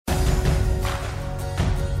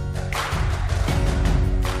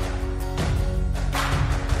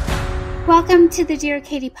Welcome to the Dear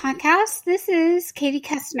Katie podcast. This is Katie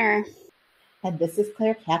Kestner. And this is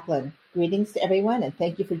Claire Kaplan. Greetings to everyone, and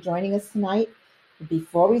thank you for joining us tonight.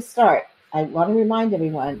 Before we start, I want to remind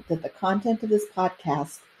everyone that the content of this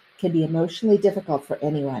podcast can be emotionally difficult for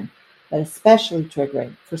anyone, but especially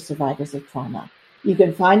triggering for survivors of trauma. You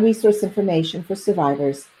can find resource information for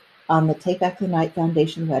survivors on the Take Back the Night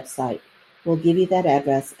Foundation website. We'll give you that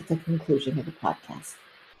address at the conclusion of the podcast.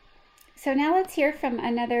 So now let's hear from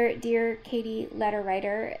another Dear Katie letter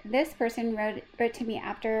writer. This person wrote to me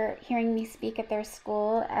after hearing me speak at their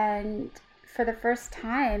school and for the first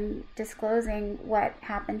time disclosing what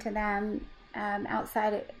happened to them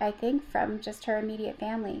outside, I think, from just her immediate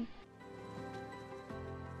family.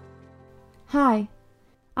 Hi,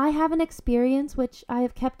 I have an experience which I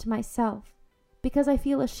have kept to myself because I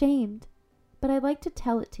feel ashamed, but I'd like to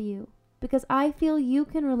tell it to you because I feel you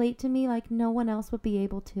can relate to me like no one else would be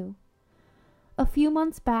able to. A few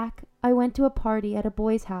months back, I went to a party at a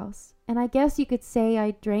boy's house, and I guess you could say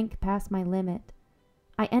I drank past my limit.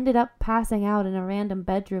 I ended up passing out in a random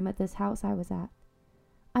bedroom at this house I was at.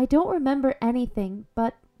 I don't remember anything,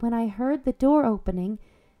 but when I heard the door opening,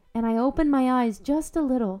 and I opened my eyes just a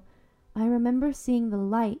little, I remember seeing the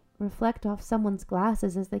light reflect off someone's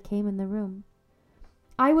glasses as they came in the room.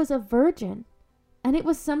 I was a virgin, and it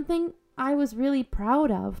was something I was really proud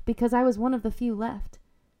of because I was one of the few left.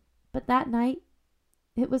 But that night,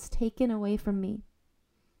 it was taken away from me.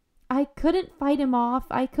 I couldn't fight him off.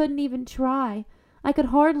 I couldn't even try. I could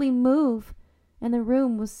hardly move, and the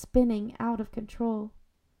room was spinning out of control.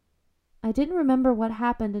 I didn't remember what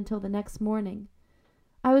happened until the next morning.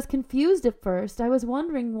 I was confused at first. I was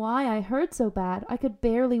wondering why I hurt so bad. I could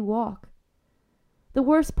barely walk. The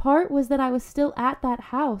worst part was that I was still at that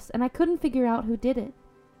house, and I couldn't figure out who did it.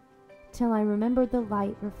 Till I remembered the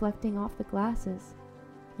light reflecting off the glasses.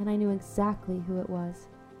 And I knew exactly who it was.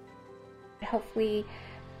 Hopefully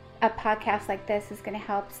a podcast like this is going to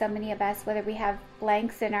help so many of us, whether we have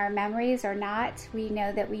blanks in our memories or not. We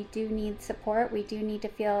know that we do need support. We do need to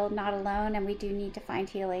feel not alone, and we do need to find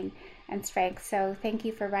healing and strength. So thank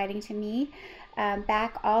you for writing to me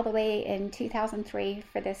back all the way in 2003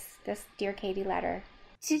 for this Dear Katie letter.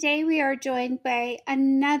 Today we are joined by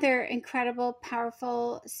another incredible,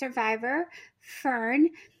 powerful survivor, Fern.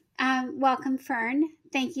 Welcome, Fern.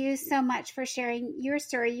 Thank you so much for sharing your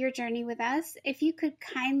story, your journey with us. If you could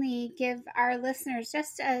kindly give our listeners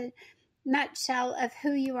just a nutshell of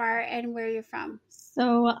who you are and where you're from.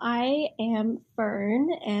 So I am Fern,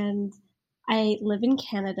 and I live in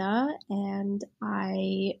Canada, and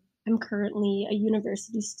I am currently a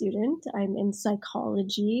university student. I'm in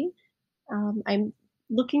psychology. I'm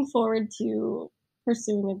looking forward to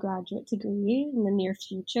pursuing a graduate degree in the near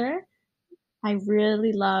future. I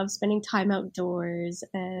really love spending time outdoors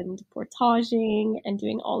and portaging and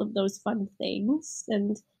doing all of those fun things.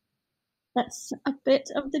 And that's a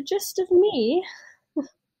bit of the gist of me.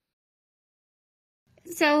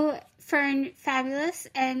 So, Fern, fabulous.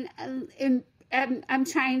 And I'm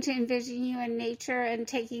trying to envision you in nature and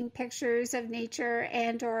taking pictures of nature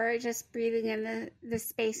and or just breathing in the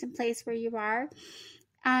space and place where you are.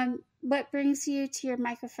 What brings you to your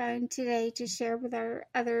microphone today to share with our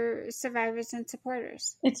other survivors and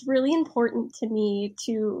supporters? It's really important to me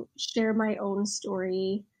to share my own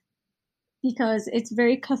story because it's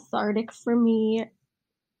very cathartic for me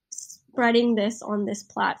spreading this on this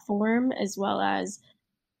platform, as well as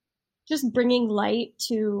just bringing light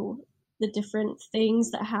to the different things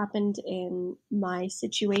that happened in my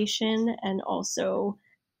situation, and also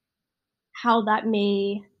how that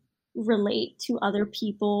may relate to other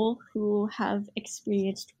people who have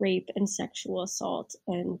experienced rape and sexual assault,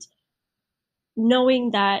 and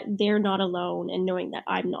knowing that they're not alone and knowing that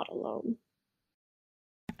I'm not alone.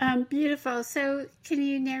 Beautiful. So can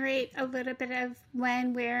you narrate a little bit of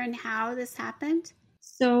when, where, and how this happened?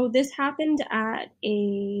 So this happened at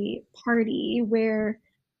a party where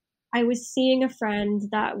I was seeing a friend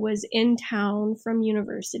that was in town from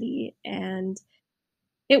university, and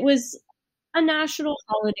it was a national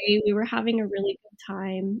holiday. We were having a really good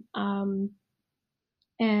time.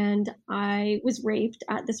 And I was raped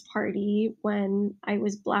at this party when I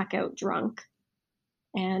was blackout drunk.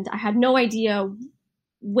 And I had no idea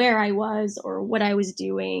where I was or what I was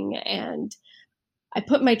doing. And I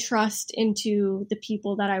put my trust into the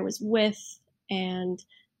people that I was with. And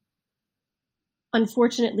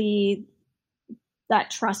unfortunately,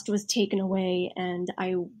 that trust was taken away and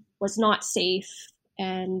I was not safe.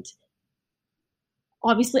 And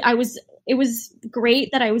obviously it was great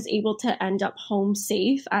that I was able to end up home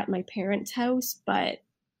safe at my parents' house, but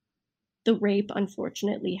the rape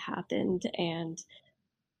unfortunately happened, and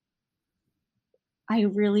I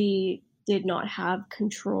really did not have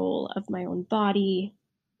control of my own body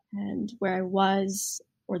and where I was,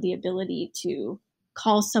 or the ability to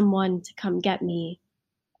call someone to come get me.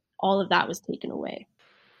 All of that was taken away.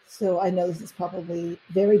 So I know this is probably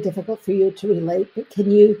very difficult for you to relate, but can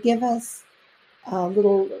you give us a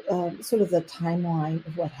little sort of the timeline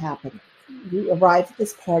of what happened? You arrived at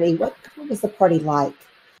this party. What was the party like?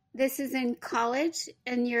 This is in college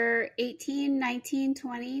and you're 18, 19,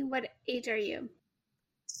 20. What age are you?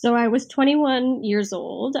 So I was 21 years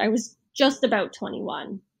old. I was just about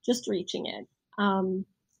 21, just reaching it.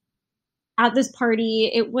 At this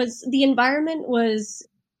party, the environment was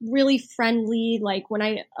really friendly. Like when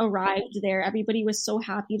I arrived there, everybody was so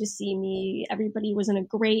happy to see me. Everybody was in a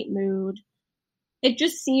great mood. It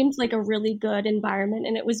just seemed like a really good environment,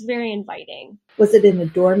 and it was very inviting. Was it in a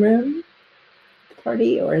dorm room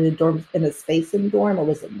party, or in a space in the dorm, or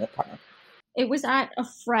was it in the park? It was at a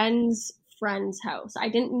friend's house. I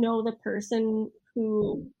didn't know the person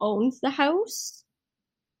who owned the house,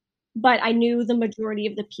 but I knew the majority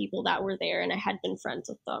of the people that were there, and I had been friends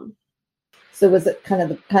with them. So was it kind of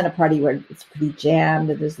the kind of party where it's pretty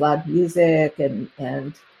jammed and there's loud music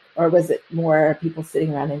and or was it more people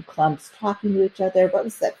sitting around in clumps talking to each other? What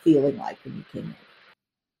was that feeling like when you came in?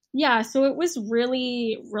 Yeah, so it was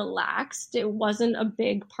really relaxed. It wasn't a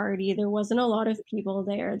big party. There wasn't a lot of people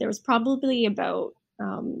there. There was probably about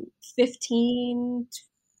 15,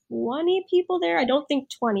 20 people there. I don't think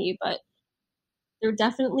 20, but there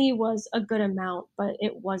definitely was a good amount, but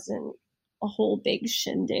it wasn't a whole big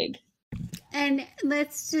shindig. And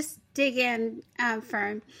let's just dig in,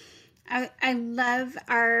 Fern. I love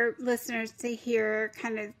our listeners to hear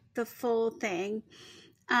kind of the full thing.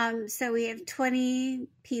 So we have 20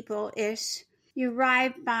 people-ish. You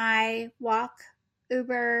arrive by walk,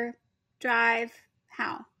 Uber, drive,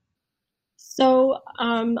 how? So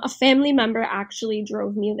a family member actually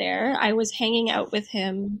drove me there. I was hanging out with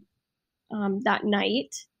him that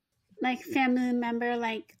night. Like family member,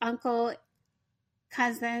 like uncle,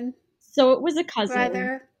 cousin? So it was a cousin.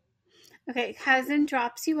 Brother. Okay, cousin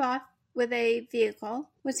drops you off with a vehicle.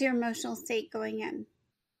 What's your emotional state going in?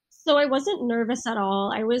 So I wasn't nervous at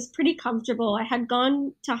all. I was pretty comfortable. I had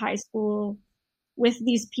gone to high school with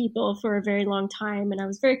these people for a very long time, and I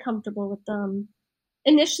was very comfortable with them.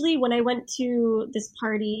 Initially, when I went to this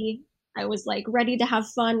party, I was like ready to have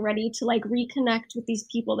fun, ready to like reconnect with these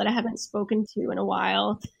people that I haven't spoken to in a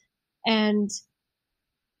while. And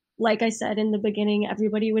like I said in the beginning,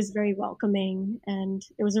 everybody was very welcoming, and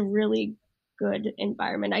it was a really good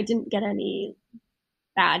environment. I didn't get any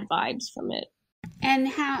bad vibes from it. And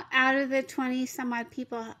how, out of the 20 some odd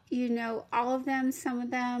people, you know all of them, some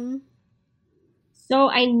of them?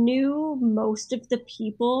 So I knew most of the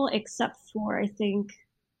people except for, I think,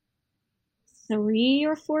 3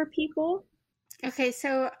 or 4 people. Okay,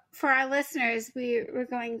 so for our listeners, we're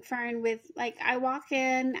going, Fern, with like, I walk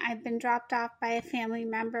in, I've been dropped off by a family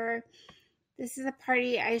member. This is a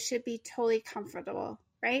party, I should be totally comfortable,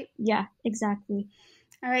 right? Yeah, exactly.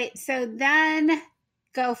 All right, so then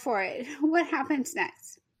go for it. What happens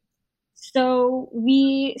next? So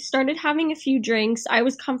we started having a few drinks. I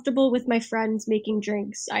was comfortable with my friends making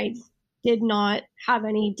drinks. I did not have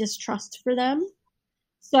any distrust for them.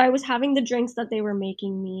 So I was having the drinks that they were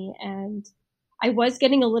making me, and I was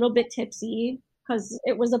getting a little bit tipsy because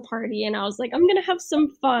it was a party, and I was like, I'm going to have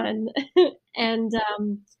some fun. And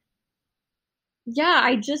yeah,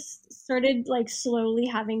 I just started like slowly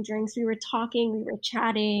having drinks. We were talking, we were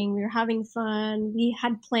chatting, we were having fun. We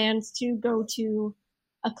had plans to go to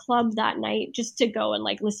a club that night just to go and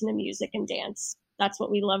like listen to music and dance. That's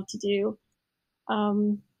what we love to do.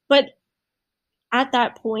 But at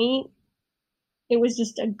that point, it was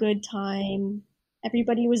just a good time.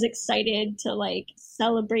 Everybody was excited to like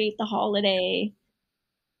celebrate the holiday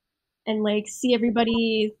and like see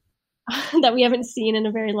everybody that we haven't seen in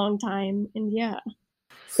a very long time. And yeah.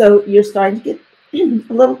 So you're starting to get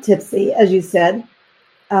a little tipsy, as you said.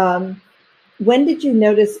 When did you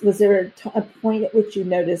notice, was there a point at which you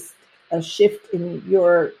noticed a shift in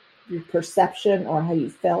your perception or how you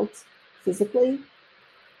felt physically?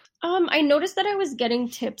 I noticed that I was getting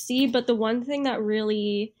tipsy, but the one thing that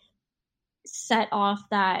really set off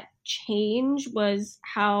that change was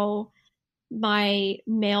how my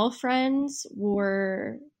male friends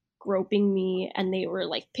were groping me and they were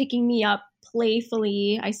like picking me up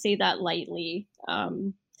playfully. I say that lightly.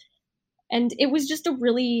 And it was just a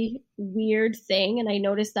really weird thing. And I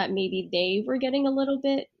noticed that maybe they were getting a little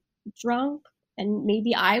bit drunk and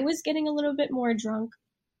maybe I was getting a little bit more drunk.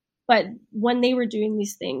 But when they were doing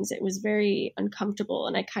these things, it was very uncomfortable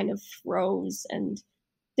and I kind of froze and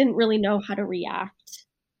didn't really know how to react.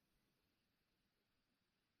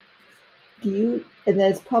 do you, and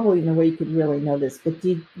there's probably no way you could really know this, but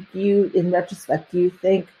do you, in retrospect, do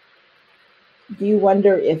you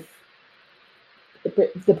wonder if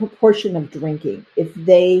the proportion of drinking, if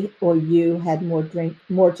they or you had more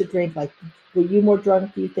to drink, like were you more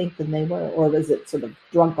drunk, do you think, than they were, or was it sort of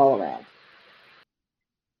drunk all around?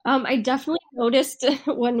 I definitely noticed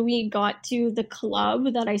when we got to the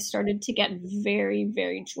club that I started to get very,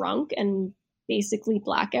 very drunk and basically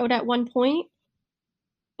blackout at one point.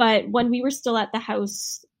 But when we were still at the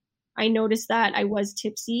house, I noticed that I was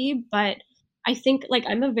tipsy, but I think like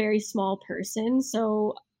I'm a very small person,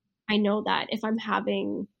 so I know that if I'm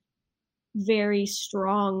having very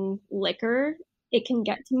strong liquor, it can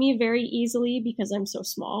get to me very easily because I'm so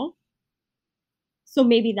small. So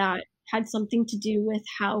maybe that had something to do with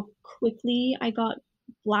how quickly I got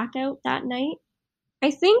blackout that night.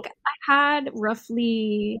 I think I had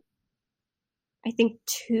roughly, I think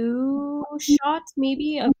 2 shots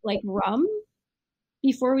maybe of like rum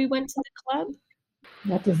before we went to the club.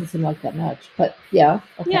 That doesn't seem like that much, but yeah,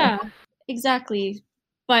 okay. Yeah, exactly.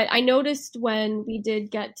 But I noticed when we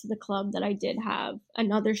did get to the club that I did have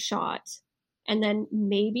another shot and then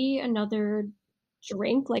maybe another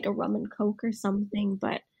drink, like a rum and coke or something.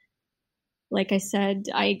 But like I said,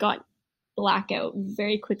 I got blackout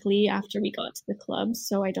very quickly after we got to the club,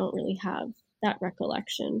 so I don't really have that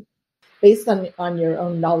recollection. Based on your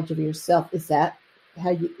own knowledge of yourself, is that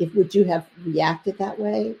how you, if would you have reacted that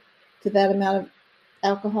way to that amount of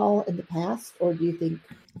alcohol in the past, or do you think?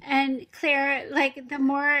 And Claire, like the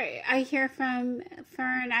more I hear from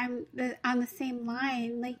Fern, I'm on the same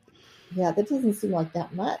line. Like, Yeah, that doesn't seem like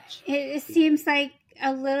that much. it seems like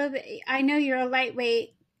a little bit. I know you're a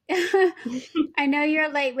lightweight. I know you're a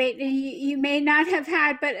lightweight, and you may not have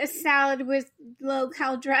had but a salad with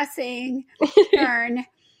low-cal dressing, Fern.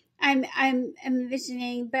 I'm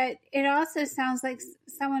envisioning, but it also sounds like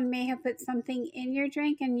someone may have put something in your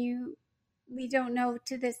drink, and we don't know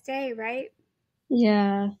to this day, right?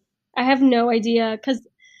 Yeah, I have no idea because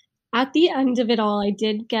at the end of it all, I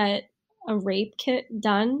did get a rape kit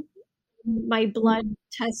done. My blood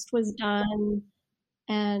test was done,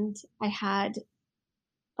 and I had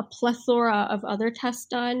a plethora of other tests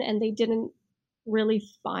done, and they didn't really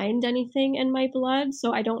find anything in my blood.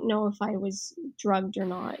 So I don't know if I was drugged or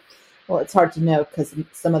not. Well, it's hard to know because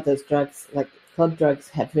some of those drugs, like club drugs,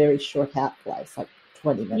 have very short half-lives, like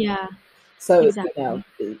 20 minutes. Yeah, So,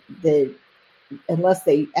 exactly. they unless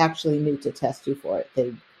they actually knew to test you for it,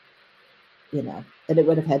 and it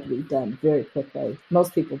would have had to be done very quickly.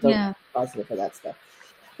 Most people don't Yeah. positive for that stuff.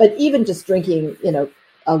 But even just drinking,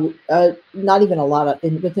 not even a lot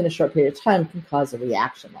of within a short period of time can cause a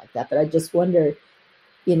reaction like that. But I just wonder,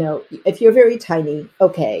 if you're very tiny,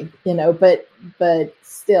 okay, but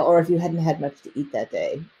still, or if you hadn't had much to eat that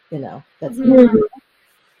day, that's. Mhm.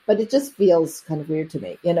 But it just feels kind of weird to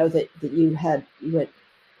me, that you went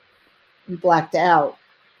blacked out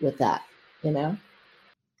with that,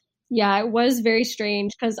 Yeah, it was very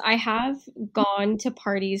strange because I have gone to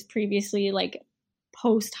parties previously, like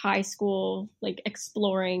post high school, like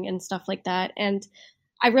exploring and stuff like that. And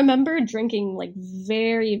I remember drinking like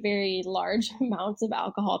very, very large amounts of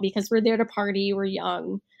alcohol because we're there to party, we're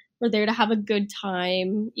young, we're there to have a good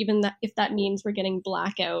time, even if that means we're getting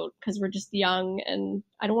blackout because we're just young and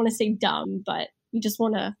I don't want to say dumb, but we just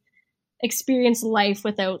want to experience life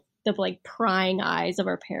without the like prying eyes of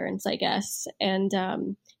our parents, I guess. And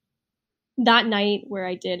that night where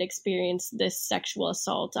I did experience this sexual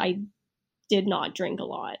assault, I did not drink a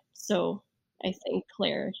lot. So I think,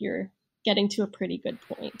 Claire, you're getting to a pretty good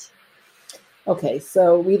point. Okay,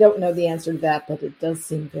 so we don't know the answer to that, but it does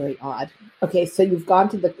seem very odd. Okay, so you've gone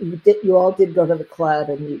to you all did go to the club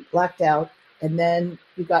and you blacked out, and then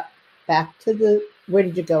you got back to where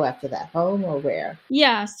did you go after that? Home or where?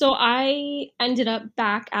 Yeah, so I ended up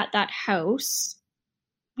back at that house.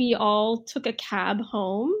 We all took a cab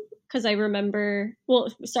home because I remember,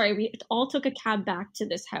 we all took a cab back to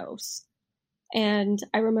this house. And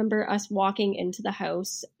I remember us walking into the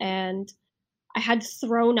house and I had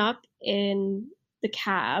thrown up in the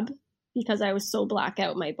cab because I was so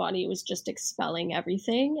blackout. My body was just expelling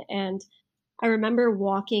everything. And I remember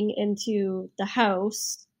walking into the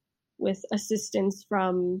house with assistance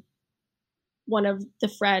from one of the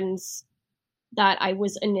friends that I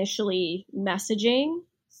was initially messaging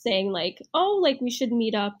saying like, oh, like we should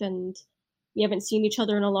meet up and we haven't seen each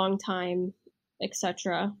other in a long time,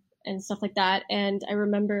 etc. and stuff like that. And I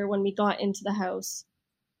remember when we got into the house,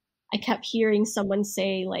 I kept hearing someone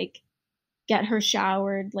say like, get her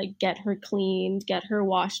showered, like get her cleaned, get her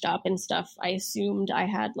washed up and stuff. I assumed I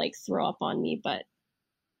had like throw up on me, but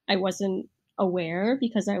I wasn't aware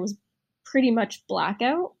because I was pretty much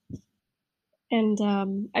blackout.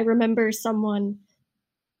 And I remember someone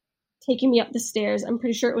taking me up the stairs. I'm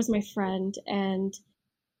pretty sure it was my friend, and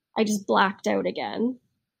I just blacked out again.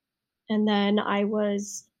 And then I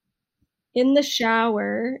was in the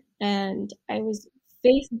shower and I was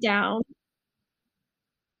face down.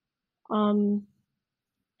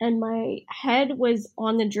 And my head was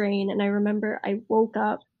on the drain. And I remember I woke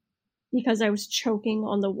up because I was choking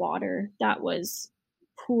on the water that was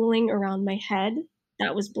pooling around my head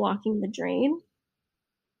that was blocking the drain.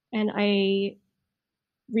 And I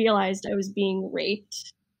realized I was being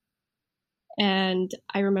raped. And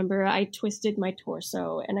I remember I twisted my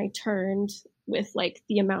torso and I turned with like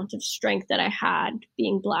the amount of strength that I had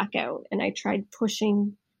being blackout. And I tried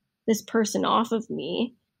pushing this person off of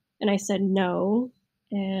me. And I said no.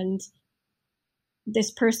 And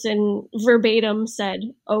this person verbatim said,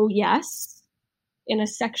 "Oh, yes," in a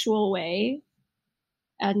sexual way.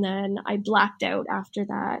 And then I blacked out after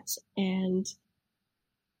that. And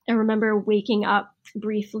I remember waking up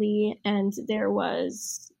briefly, and there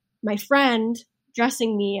was my friend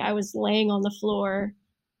dressing me. I was laying on the floor,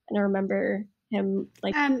 and I remember him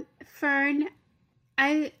like, Fern,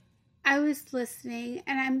 I was listening,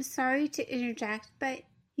 and I'm sorry to interject, but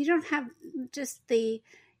you don't have just the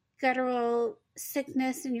guttural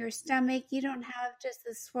sickness in your stomach. You don't have just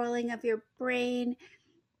the swirling of your brain,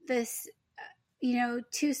 this,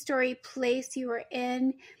 2-story place you were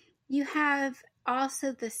in. You have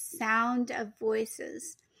also the sound of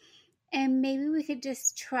voices. And maybe we could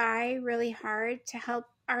just try really hard to help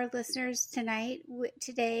our listeners tonight,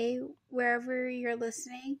 today, wherever you're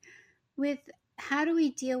listening, with how do we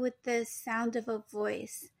deal with the sound of a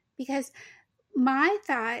voice? Because my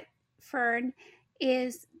thought, Fern,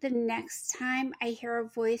 is the next time I hear a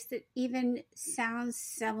voice that even sounds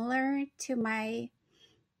similar to my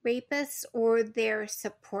rapists or their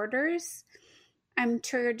supporters, I'm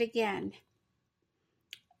triggered again.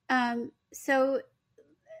 So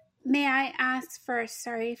may I ask first,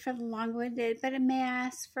 sorry for the long-winded, but may I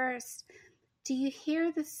ask first, do you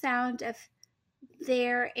hear the sound of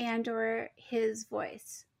their and or his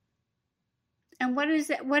voice? And what does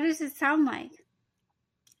it sound like?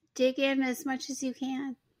 Dig in as much as you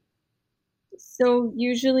can. So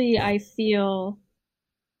usually I feel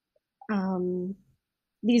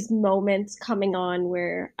these moments coming on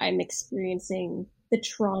where I'm experiencing the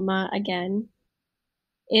trauma again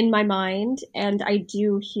in my mind, and I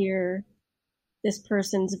do hear this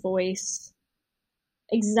person's voice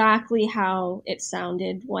exactly how it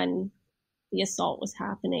sounded when the assault was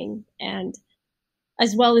happening, and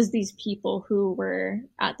as well as these people who were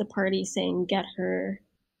at the party saying, "Get her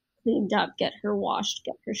cleaned up, get her washed,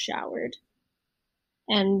 get her showered."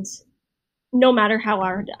 And no matter how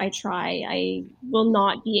hard I try, I will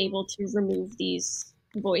not be able to remove these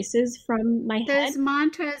voices from my head. Those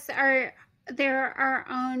mantras are our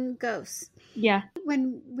own ghosts. Yeah.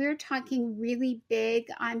 When we're talking really big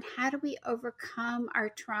on how do we overcome our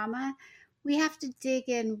trauma, we have to dig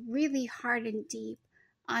in really hard and deep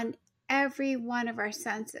on every one of our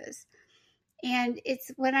senses. And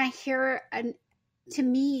it's when I hear, to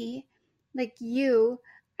me, like you,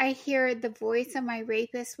 I hear the voice of my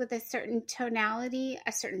rapist with a certain tonality,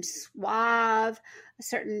 a certain suave, a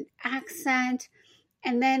certain accent.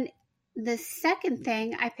 And then the second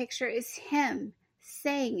thing I picture is him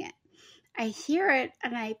saying it. I hear it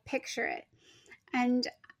and I picture it. And,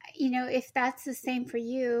 if that's the same for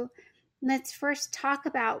you, let's first talk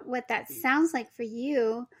about what that sounds like for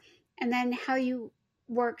you and then how you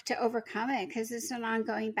work to overcome it, because it's an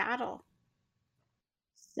ongoing battle.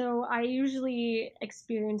 So I usually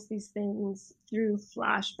experience these things through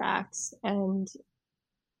flashbacks and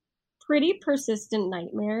pretty persistent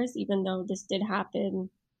nightmares, even though this did happen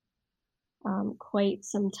quite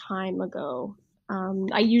some time ago.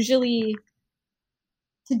 I usually,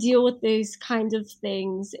 to deal with these kinds of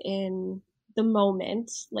things in the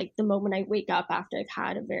moment, like the moment I wake up after I've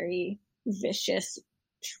had a very vicious,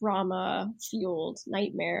 trauma-fueled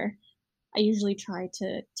nightmare, I usually try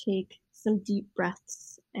to take some deep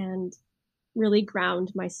breaths and really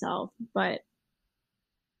ground myself. But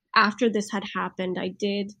after this had happened, I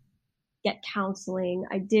did get counseling.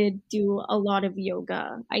 I did do a lot of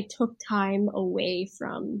yoga. I took time away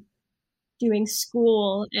from doing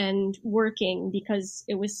school and working because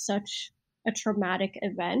it was such a traumatic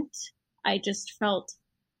event. I just felt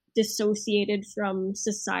dissociated from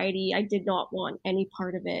society. I did not want any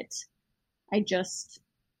part of it. I just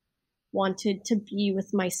wanted to be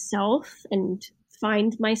with myself and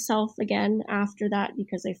find myself again after that,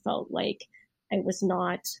 because I felt like I was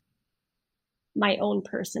not my own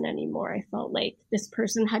person anymore. I felt like this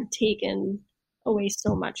person had taken away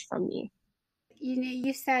so much from me.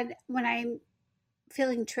 You said when I'm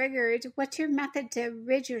feeling triggered, what's your method to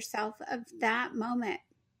rid yourself of that moment?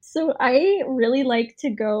 So I really like to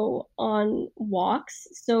go on walks.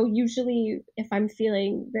 So usually if I'm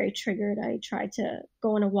feeling very triggered, I try to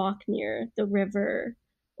go on a walk near the river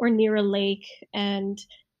or near a lake and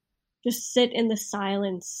just sit in the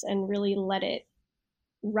silence and really let it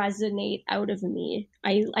resonate out of me.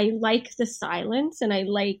 I like the silence, and I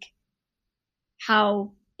like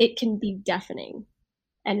how it can be deafening.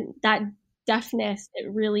 And that deafness,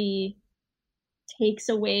 it really takes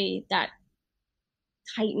away that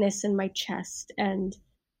tightness in my chest and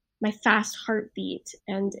my fast heartbeat,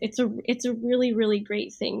 and it's a really, really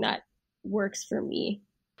great thing that works for me.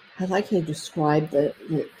 I like how you describe the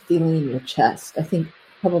feeling in your chest. I think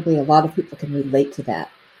probably a lot of people can relate to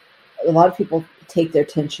that. A lot of people take their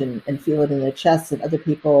tension and feel it in their chest, and other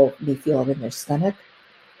people may feel it in their stomach.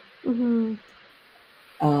 Mm-hmm.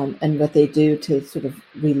 And what they do to sort of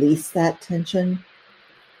release that tension,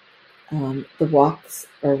 the walks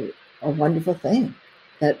are a wonderful thing.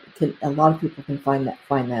 That a lot of people can find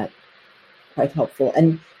that quite helpful.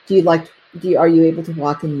 And are you able to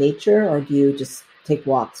walk in nature, or do you just take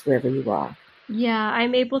walks wherever you are? Yeah,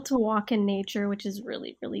 I'm able to walk in nature, which is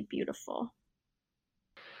really, really beautiful.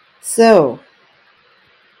 So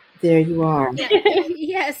there you are.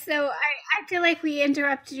 Yes, so I feel like we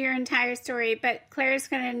interrupted your entire story, but Claire's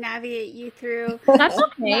going to navigate you through. That's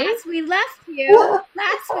okay. Last we left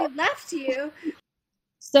you.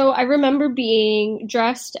 So I remember being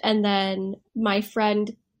dressed, and then my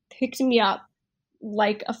friend picked me up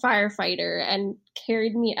like a firefighter and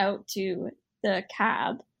carried me out to the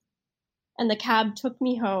cab. And the cab took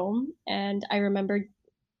me home, and I remember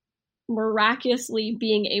miraculously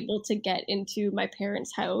being able to get into my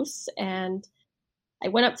parents' house. And I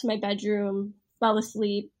went up to my bedroom, fell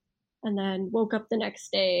asleep, and then woke up the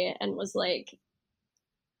next day and was like,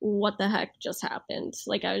 what the heck just happened?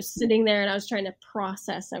 Like, I was sitting there and I was trying to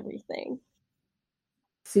process everything.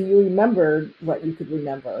 So you remembered what you could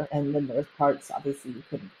remember, and then there was parts obviously you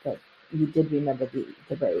couldn't, but you did remember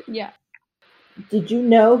the rape. Yeah. Did you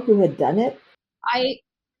know who had done it? I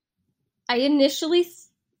initially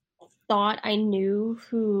thought I knew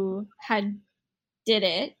who had did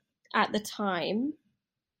it at the time,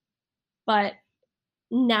 but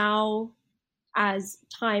now as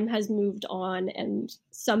time has moved on and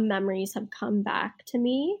some memories have come back to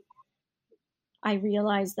me, I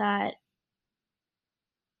realize that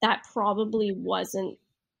probably wasn't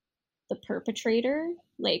the perpetrator.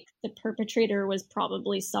 Like, the perpetrator was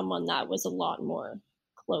probably someone that was a lot more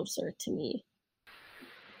closer to me.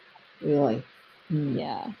 Really?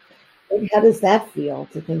 Yeah. And how does that feel,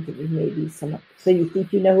 to think that it may be someone? So you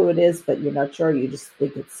think you know who it is, but you're not sure. You just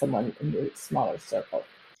think it's someone in your smaller circle.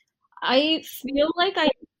 I feel like I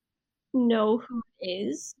know who it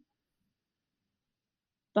is,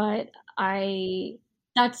 but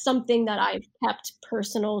that's something that I've kept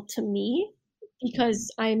personal to me,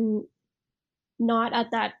 because I'm not at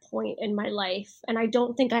that point in my life, and I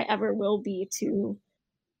don't think I ever will be, to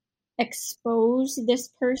expose this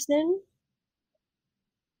person,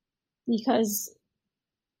 because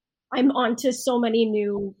I'm onto so many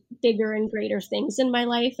new, bigger and greater things in my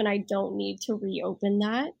life, and I don't need to reopen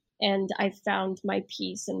that. And I've found my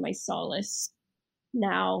peace and my solace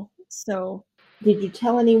now. So, did you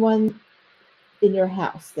tell anyone in your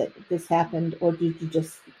house that this happened, or did you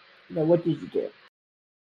just, what did you do?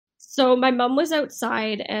 So my mom was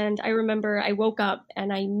outside, and I remember I woke up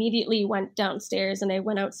and I immediately went downstairs and I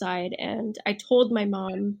went outside and I told my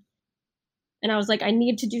mom, and I was like, I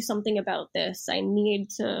need to do something about this. I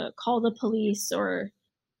need to call the police or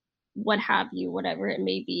what have you, whatever it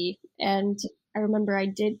may be. And I remember I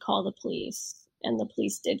did call the police, and the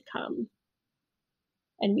police did come,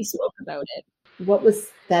 and we spoke about it. What was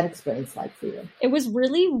that experience like for you? It was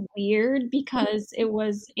really weird because it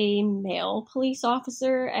was a male police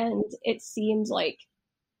officer, and it seemed like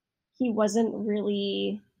he wasn't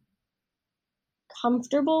really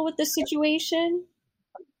comfortable with the situation.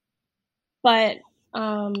 But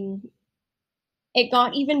it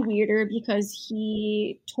got even weirder because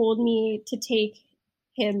he told me to take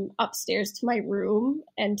him upstairs to my room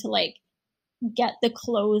and to like get the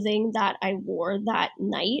clothing that I wore that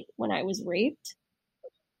night when I was raped,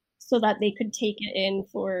 so that they could take it in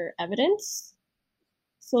for evidence.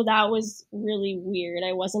 So that was really weird.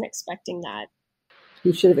 I wasn't expecting that.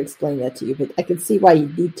 He should have explained that to you, but I could see why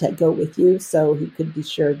you'd need to go with you, so he could be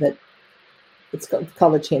sure that it's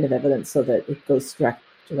called a chain of evidence, so that it goes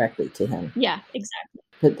directly to him. Yeah, exactly.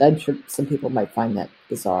 But I'm sure some people might find that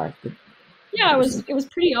bizarre. Yeah, it was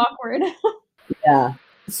pretty awkward. Yeah.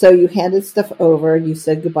 So you handed stuff over. You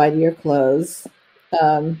said goodbye to your clothes.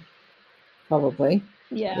 probably.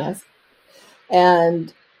 Yeah. Yes.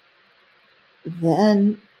 And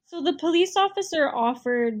then... So the police officer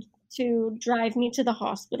offered to drive me to the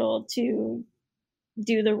hospital to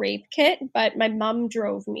do the rape kit, but my mom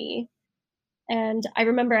drove me. And I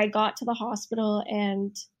remember I got to the hospital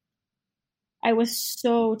and I was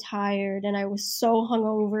so tired and I was so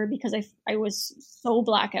hungover because I was so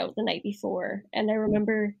blackout the night before. And I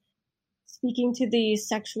remember speaking to the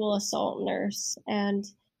sexual assault nurse, and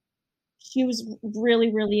she was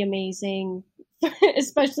really, really amazing,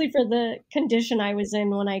 especially for the condition I was in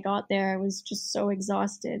when I got there. I was just so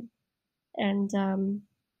exhausted. And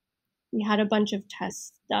we had a bunch of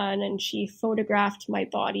tests done, and she photographed my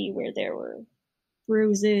body where there were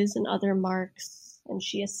bruises and other marks, and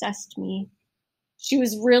she assessed me. She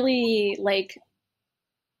was really like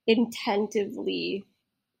intentively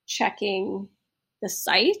checking the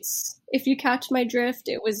sites, if you catch my drift.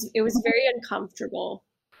 It was very uncomfortable.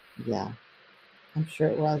 Yeah, I'm sure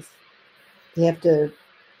it was. You have to...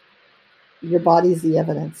 Your body's the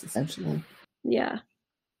evidence, essentially. Yeah.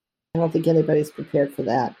 I don't think anybody's prepared for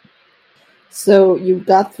that. So you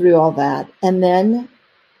got through all that, and then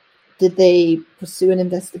did they pursue an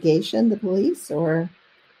investigation, the police, or?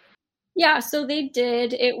 Yeah, so they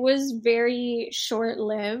did. It was very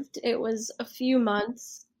short-lived. It was a few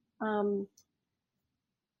months.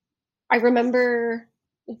 I remember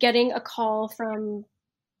getting a call from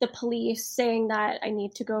the police saying that I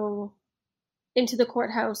need to go into the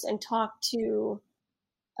courthouse and talk to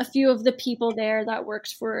a few of the people there that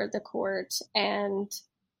works for the court. And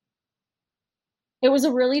it was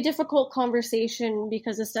a really difficult conversation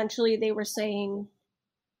because essentially they were saying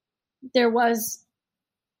there was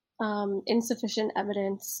insufficient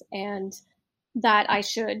evidence and that I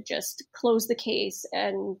should just close the case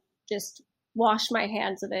and just wash my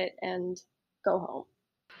hands of it and go home.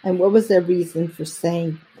 And what was their reason for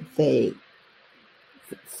saying that?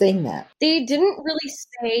 They didn't really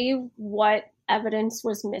say what evidence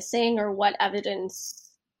was missing or what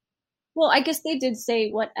evidence... Well, I guess they did say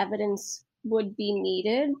what evidence would be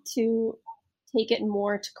needed to take it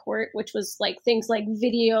more to court, which was like things like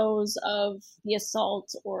videos of the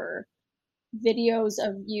assault or videos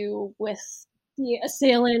of you with the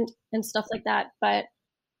assailant and stuff like that. But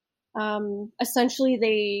essentially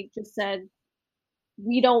they just said,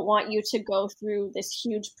 we don't want you to go through this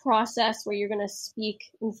huge process where you're going to speak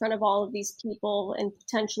in front of all of these people and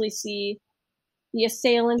potentially see the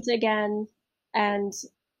assailant again, and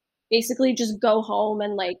basically just go home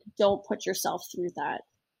and like don't put yourself through that.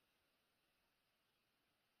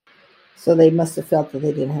 So they must have felt that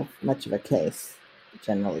they didn't have much of a case,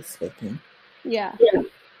 generally speaking. Yeah.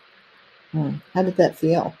 How did that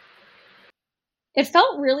feel? It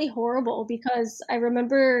felt really horrible because I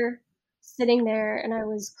remember sitting there and I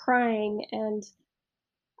was crying, and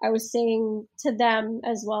I was saying to them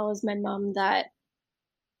as well as my mom that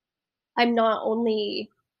I'm not only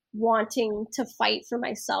wanting to fight for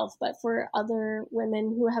myself, but for other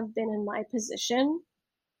women who have been in my position,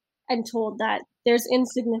 and told that there's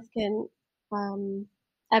insignificant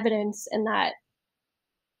evidence and that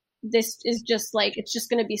this is just like, it's just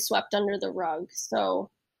going to be swept under the rug. So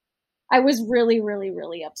I was really, really,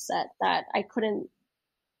 really upset that I couldn't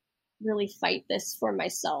really fight this for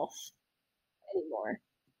myself anymore.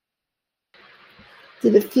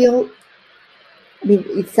 Did it feel... I mean,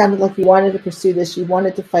 it sounded like you wanted to pursue this. You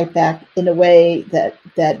wanted to fight back in a way that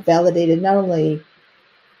validated, not only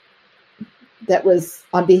that was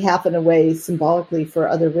on behalf in a way symbolically for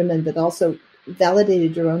other women, but also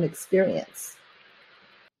validated your own experience.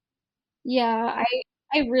 Yeah,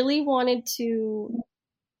 I really wanted to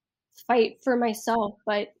fight for myself,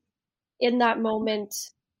 but in that moment,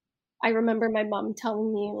 I remember my mom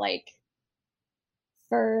telling me, like,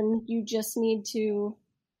 Fern, you just need to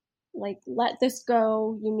like let this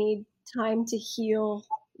go. You need time to heal.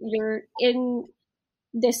 You're in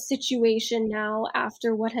this situation now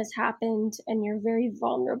after what has happened, and you're very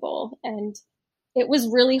vulnerable. And it was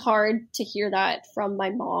really hard to hear that from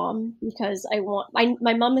my mom because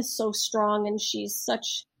my mom is so strong and she's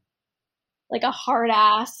such like a hard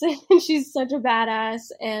ass and she's such a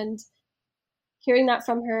badass. And hearing that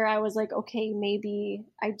from her, I was like, okay, maybe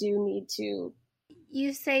I do need to.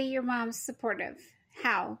 You say your mom's supportive.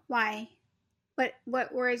 How? Why?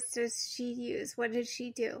 What words does she use? What did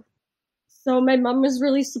she do? So my mom was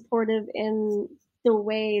really supportive in the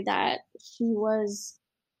way that she was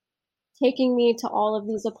taking me to all of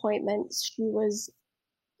these appointments. She was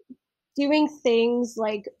doing things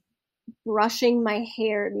like brushing my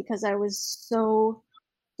hair because I was so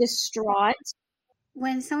distraught.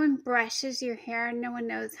 When someone brushes your hair, no one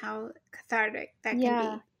knows how cathartic that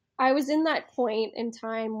can be. I was in that point in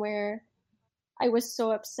time where I was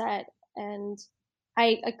so upset, and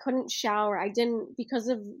I couldn't shower. I didn't, because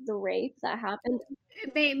of the rape that happened.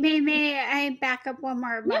 May I back up one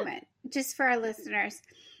more moment, just for our listeners?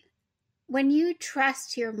 When you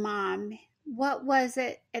trust your mom, what was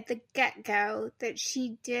it at the get-go that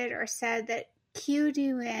she did or said that cued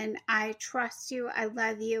you in, I trust you, I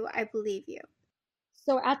love you, I believe you?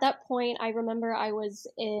 So at that point, I remember I was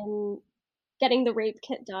in getting the rape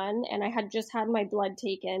kit done, and I had just had my blood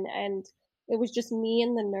taken, and it was just me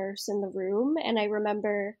and the nurse in the room. And I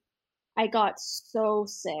remember I got so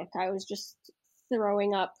sick. I was just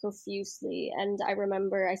throwing up profusely. And I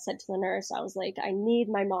remember I said to the nurse, I was like, I need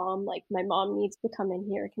my mom. Like, my mom needs to come in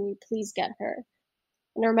here. Can you please get her?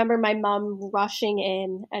 And I remember my mom rushing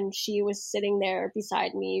in, and she was sitting there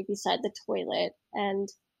beside me, beside the toilet, and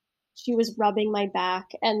she was rubbing my back,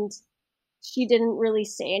 and she didn't really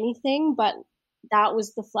say anything, but that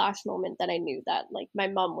was the flash moment that I knew that, like, my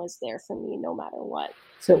mom was there for me no matter what.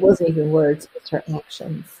 So it wasn't even words, it was her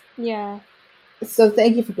actions. Yeah. So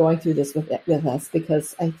thank you for going through this with us,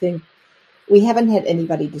 because I think we haven't had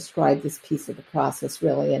anybody describe this piece of the process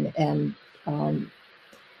really, and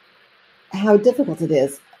how difficult it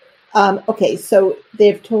is. Okay, so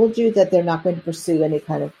they've told you that they're not going to pursue any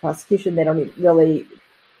kind of prosecution. They're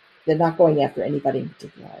not going after anybody in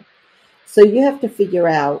particular. So you have to figure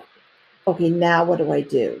out, okay, now what do I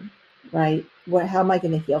do, right? How am I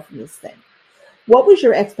going to heal from this thing? What was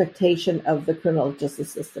your expectation of the criminal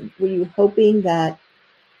justice system? Were you hoping that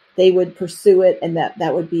they would pursue it and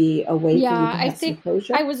that would be a way for you to have some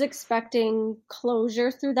closure? I was expecting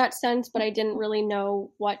closure through that sense, but I didn't really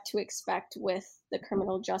know what to expect with the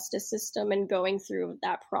criminal justice system and going through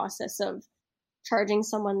that process of charging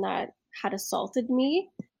someone that had assaulted me.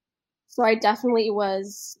 So I definitely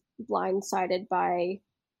was blindsided by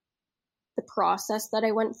the process that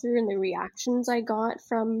I went through and the reactions I got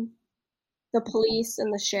from the police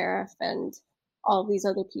and the sheriff and all these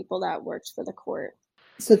other people that worked for the court.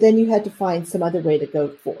 So then you had to find some other way to go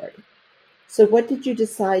forward. So what did you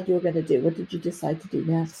decide you were going to do? What did you decide to do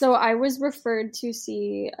next? So I was referred to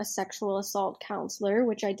see a sexual assault counselor,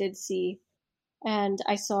 which I did see. And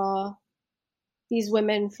I saw these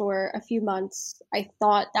women for a few months. I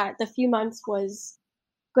thought that the few months was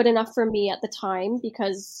good enough for me at the time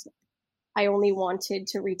because I only wanted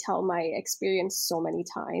to retell my experience so many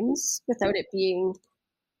times without it being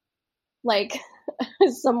like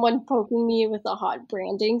someone poking me with a hot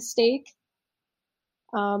branding stake.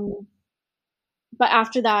 But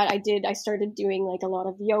after that, I started doing like a lot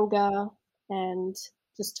of yoga and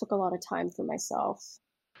just took a lot of time for myself.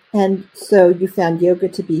 And so you found yoga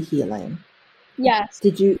to be healing. Yes.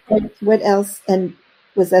 What else? And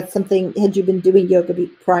was that something, had you been doing yoga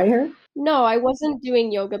prior? No, I wasn't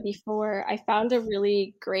doing yoga before. I found a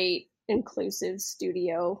really great inclusive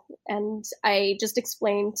studio, and I just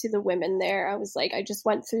explained to the women there, I was like, I just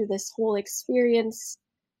went through this whole experience.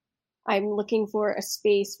 I'm looking for a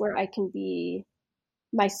space where I can be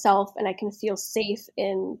myself and I can feel safe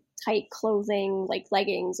in tight clothing like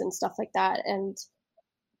leggings and stuff like that. And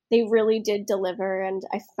they really did deliver, and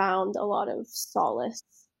I found a lot of solace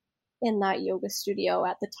in that yoga studio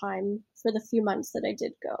at the time for the few months that I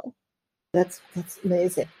did go. That's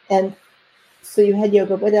amazing. And so you had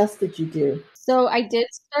yoga. What else did you do? So I did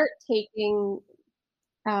start taking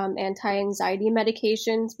anti-anxiety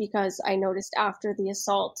medications because I noticed after the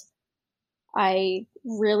assault, I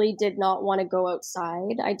really did not want to go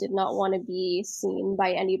outside. I did not want to be seen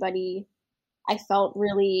by anybody. I felt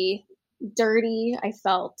really dirty. I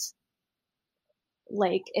felt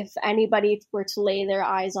like if anybody were to lay their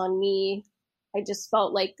eyes on me, I just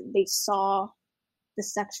felt like they saw the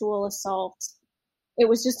sexual assault. It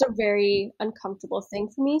was just a very uncomfortable thing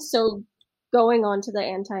for me. So going on to the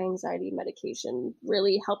anti-anxiety medication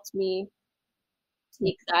really helped me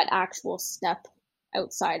take that actual step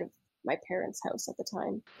outside of my parents' house at the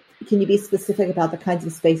time. Can you be specific about the kinds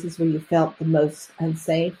of spaces where you felt the most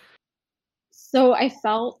unsafe? So I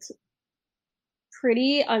felt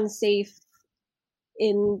pretty unsafe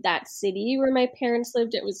in that city where my parents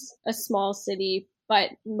lived. It was a small city,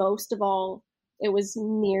 but most of all, it was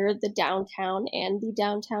near the downtown and the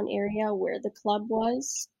downtown area where the club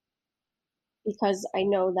was, because I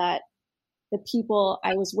know that the people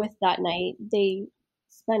I was with that night, they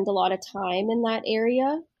spend a lot of time in that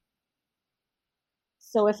area.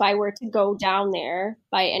 So if I were to go down there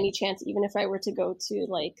by any chance, even if I were to go to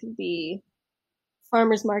like the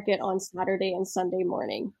farmer's market on Saturday and Sunday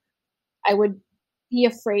morning, I would be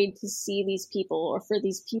afraid to see these people or for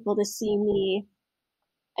these people to see me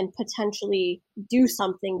and potentially do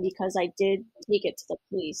something because I did take it to the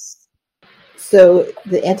police. So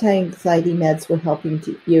the anti-anxiety meds were helping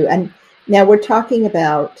you. And Now we're talking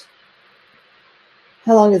about,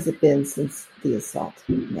 how long has it been since the assault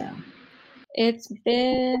now? It's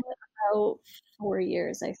been about 4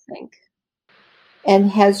 years, I think. And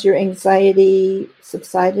has your anxiety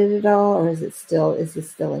subsided at all, or is this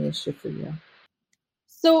still an issue for you?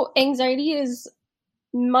 So anxiety is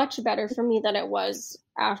much better for me than it was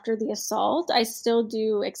after the assault. I still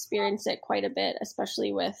do experience it quite a bit,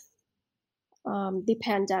 especially with the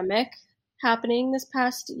pandemic happening this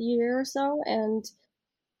past year or so. And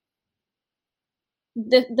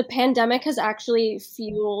the pandemic has actually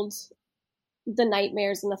fueled the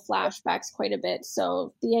nightmares and the flashbacks quite a bit.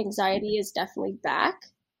 So the anxiety is definitely back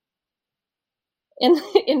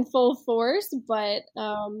in full force, but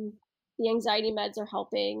the anxiety meds are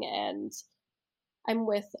helping, and I'm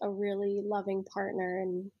with a really loving partner,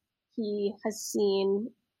 and he has seen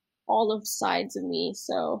all of sides of me,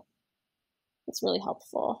 so it's really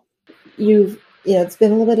helpful. It's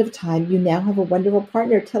been a little bit of time. You now have a wonderful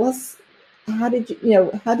partner. Tell us, how did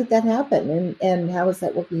that happen, and how is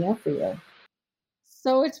that working out for you?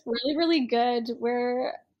 So it's really, really good.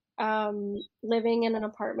 We're living in an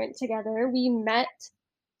apartment together. We met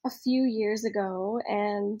a few years ago,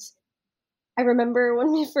 and I remember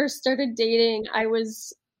when we first started dating, it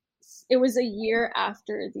was a year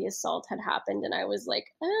after the assault had happened, and I was like,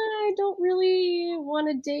 I don't really want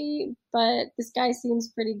to date, but this guy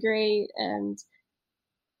seems pretty great, and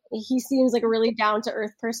he seems like a really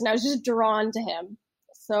down-to-earth person. I was just drawn to him.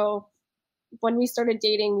 So when we started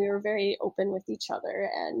dating, we were very open with each other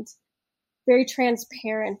and very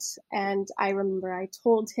transparent. And I remember I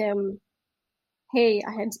told him, hey,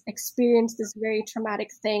 I had experienced this very traumatic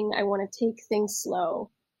thing. I want to take things slow.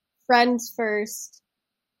 Friends first.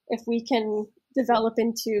 If we can develop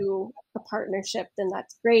into a partnership, then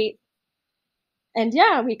that's great. And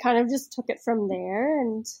yeah, we kind of just took it from there.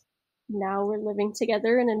 And now we're living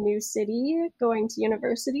together in a new city, going to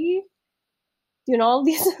university, doing all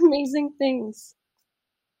these amazing things.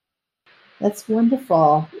 That's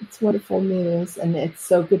wonderful. It's wonderful news, and it's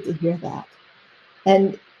so good to hear that.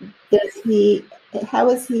 And how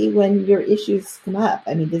is he when your issues come up?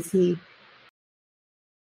 I mean, does he?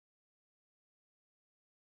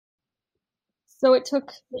 So it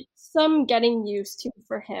took some getting used to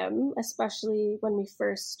for him, especially when we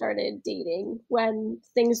first started dating, when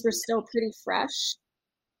things were still pretty fresh.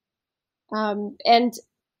 And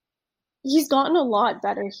he's gotten a lot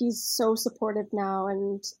better. He's so supportive now,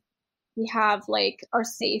 and we have like our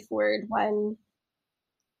safe word when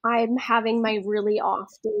I'm having my really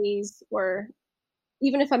off days, or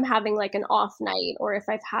even if I'm having like an off night, or if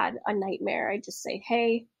I've had a nightmare, I just say,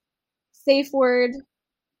 hey, safe word,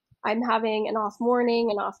 I'm having an off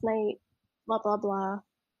morning, an off night, blah, blah, blah.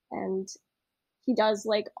 And he does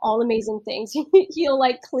like all amazing things. He'll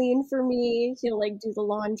like clean for me. He'll like do the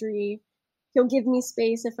laundry. He'll give me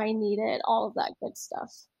space if I need it, all of that good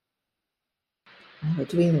stuff.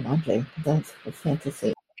 Doing the laundry. That's a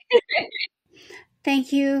fantasy.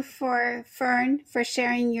 Thank you for Fern for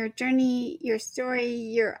sharing your journey, your story,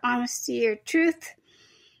 your honesty, your truth,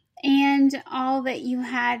 and all that you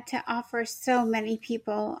had to offer so many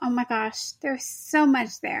people. Oh my gosh, there's so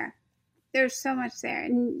much there. There's so much there,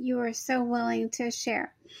 and you are so willing to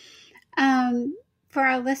share. For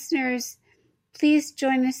our listeners, please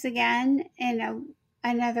join us again in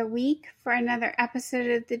another week for another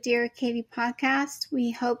episode of the Dear Katie podcast.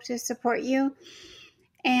 We hope to support you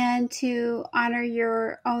and to honor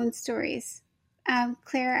your own stories.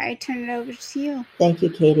 Claire, I turn it over to you. Thank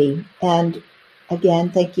you, Katie. And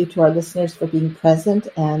again, thank you to our listeners for being present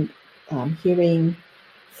and hearing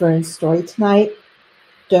Fern's story tonight.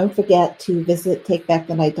 Don't forget to visit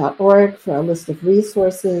takebackthe.org for a list of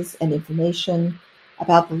resources and information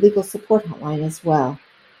about the legal support hotline as well.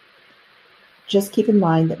 Just keep in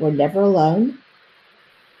mind that we're never alone.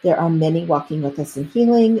 There are many walking with us in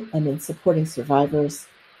healing and in supporting survivors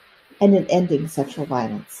and in ending sexual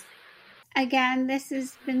violence. Again, this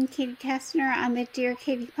has been Katie Kestner on the Dear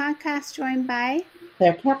Katie podcast, joined by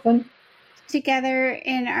Claire Kaplan. Together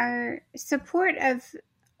in our support of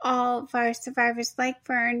all of our survivors like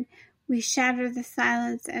Fern, we shatter the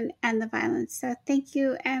silence and end the violence. So thank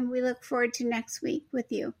you, and we look forward to next week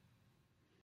with you.